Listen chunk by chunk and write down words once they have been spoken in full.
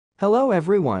Hello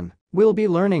everyone, we'll be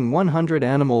learning 100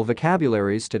 animal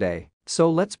vocabularies today, so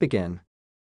let's begin.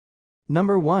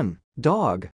 Number 1,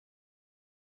 dog.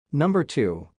 Number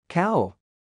 2, cow.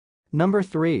 Number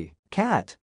 3,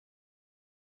 cat.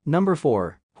 Number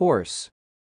 4, horse.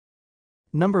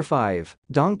 Number 5,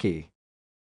 donkey.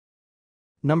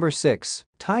 Number 6,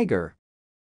 tiger.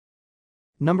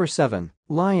 Number 7,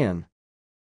 lion.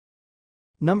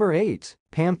 Number 8,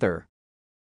 panther.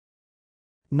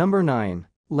 Number 9,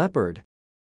 leopard.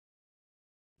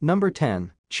 Number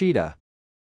 10, cheetah.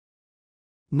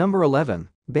 Number 11,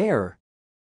 bear.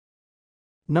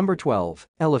 Number 12,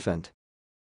 elephant.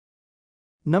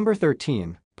 Number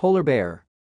 13, polar bear.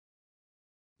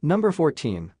 Number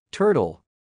 14, turtle.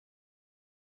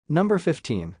 Number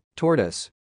 15,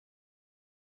 tortoise.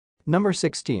 Number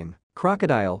 16,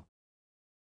 crocodile.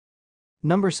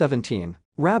 Number 17,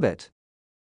 rabbit.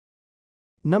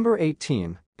 Number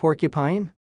 18,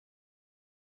 porcupine.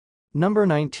 Number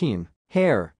 19,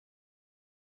 hare.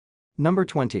 Number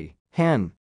 20,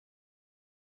 hen.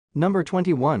 Number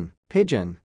 21,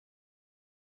 pigeon.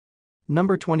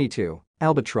 Number 22,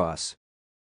 albatross.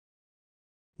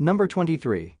 Number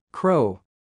 23, crow.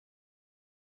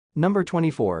 Number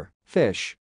 24,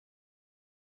 fish.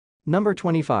 Number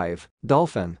 25,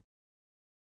 dolphin.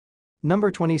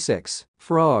 Number 26,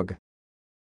 frog.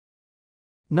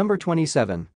 Number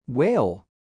 27, whale.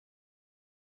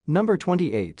 Number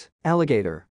 28,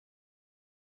 alligator.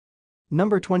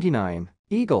 Number 29,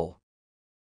 eagle.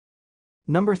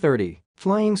 Number 30,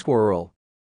 flying squirrel.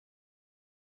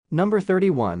 Number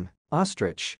 31,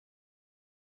 ostrich.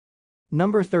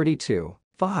 Number 32,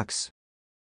 fox.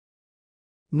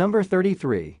 Number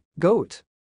 33, goat.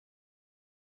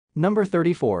 Number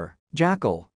 34,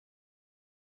 jackal.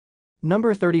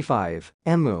 Number 35,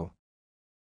 emu.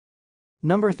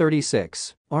 Number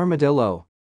 36, armadillo.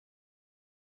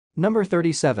 Number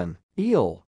 37,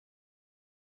 eel.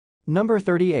 Number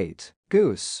 38,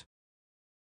 goose.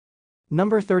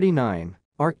 Number 39,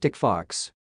 Arctic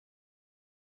fox.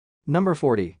 Number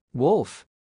 40, wolf.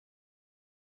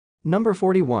 Number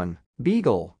 41,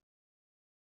 beagle.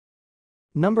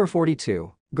 Number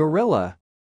 42, gorilla.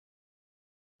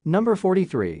 Number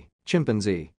 43,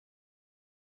 chimpanzee.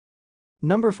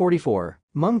 Number 44,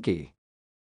 monkey.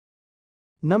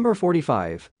 Number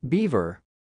 45, beaver.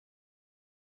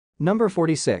 Number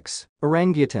 46,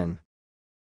 orangutan.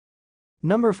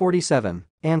 Number 47,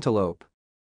 antelope.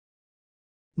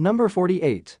 Number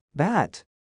 48, bat.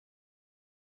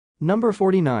 Number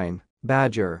 49,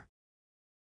 badger.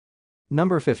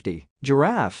 Number 50,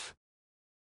 giraffe.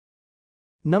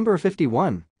 Number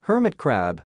 51, hermit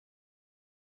crab.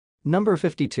 Number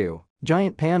 52,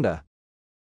 giant panda.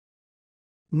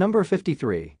 Number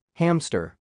 53,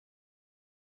 hamster.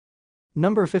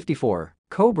 Number 54,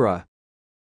 cobra.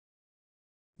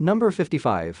 Number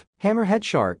 55, hammerhead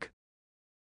shark.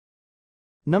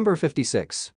 Number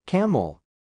 56, camel.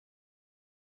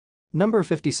 Number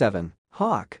 57,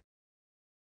 hawk.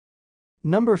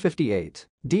 Number 58,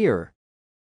 deer.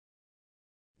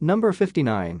 Number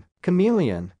 59,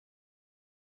 chameleon.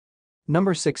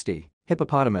 Number 60,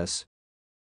 hippopotamus.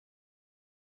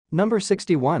 Number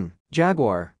 61,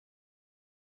 jaguar.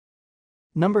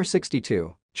 Number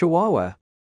 62, chihuahua.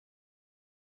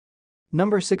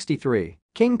 Number 63,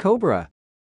 king cobra.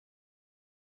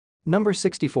 Number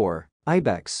 64,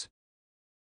 ibex.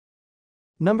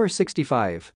 Number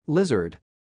 65, lizard.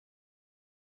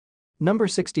 Number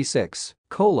 66,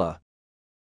 koala.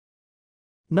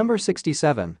 Number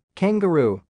 67,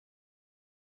 kangaroo.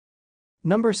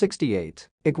 Number 68,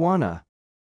 iguana.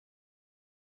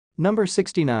 Number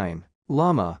 69,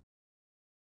 llama.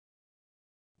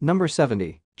 Number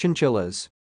 70, chinchillas.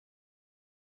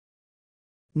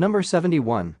 Number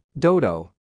 71,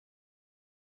 dodo.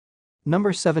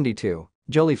 Number 72,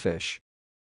 jellyfish.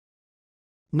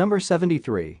 Number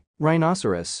 73,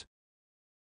 rhinoceros.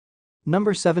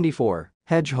 Number 74,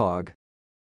 hedgehog.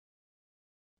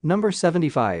 Number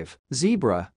 75,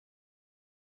 zebra.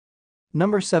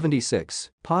 Number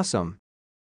 76, possum.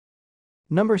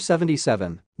 Number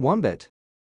 77, wombat.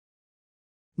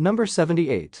 Number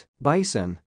 78,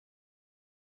 bison.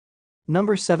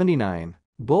 Number 79,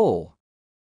 bull.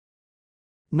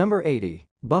 Number 80,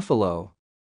 buffalo.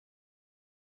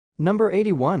 Number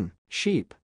 81,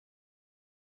 sheep.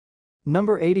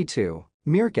 Number 82,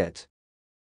 meerkat.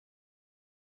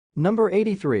 Number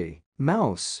 83,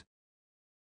 mouse.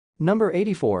 Number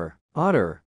 84,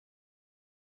 otter.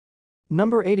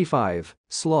 Number 85,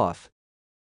 sloth.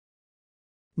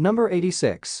 Number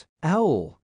 86,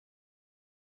 owl.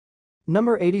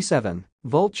 Number 87,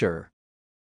 vulture.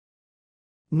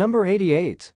 Number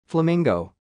 88,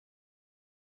 flamingo.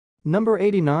 Number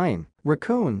 89,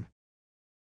 raccoon.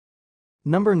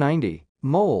 Number 90,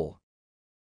 mole.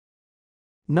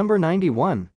 Number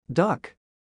 91, duck.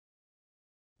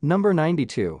 Number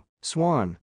 92,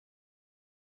 swan.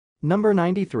 Number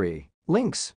 93,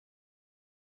 lynx.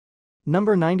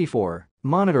 Number 94,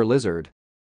 monitor lizard.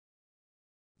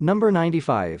 Number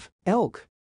 95, elk.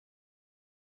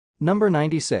 Number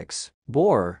 96,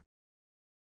 boar.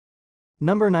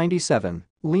 Number 97,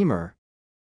 lemur.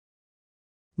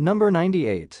 Number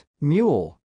 98,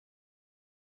 mule.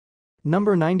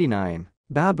 Number 99,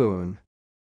 baboon.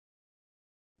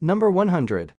 Number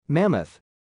 100, mammoth.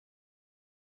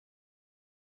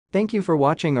 Thank you for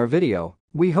watching our video.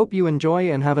 We hope you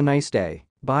enjoy and have a nice day.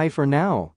 Bye for now.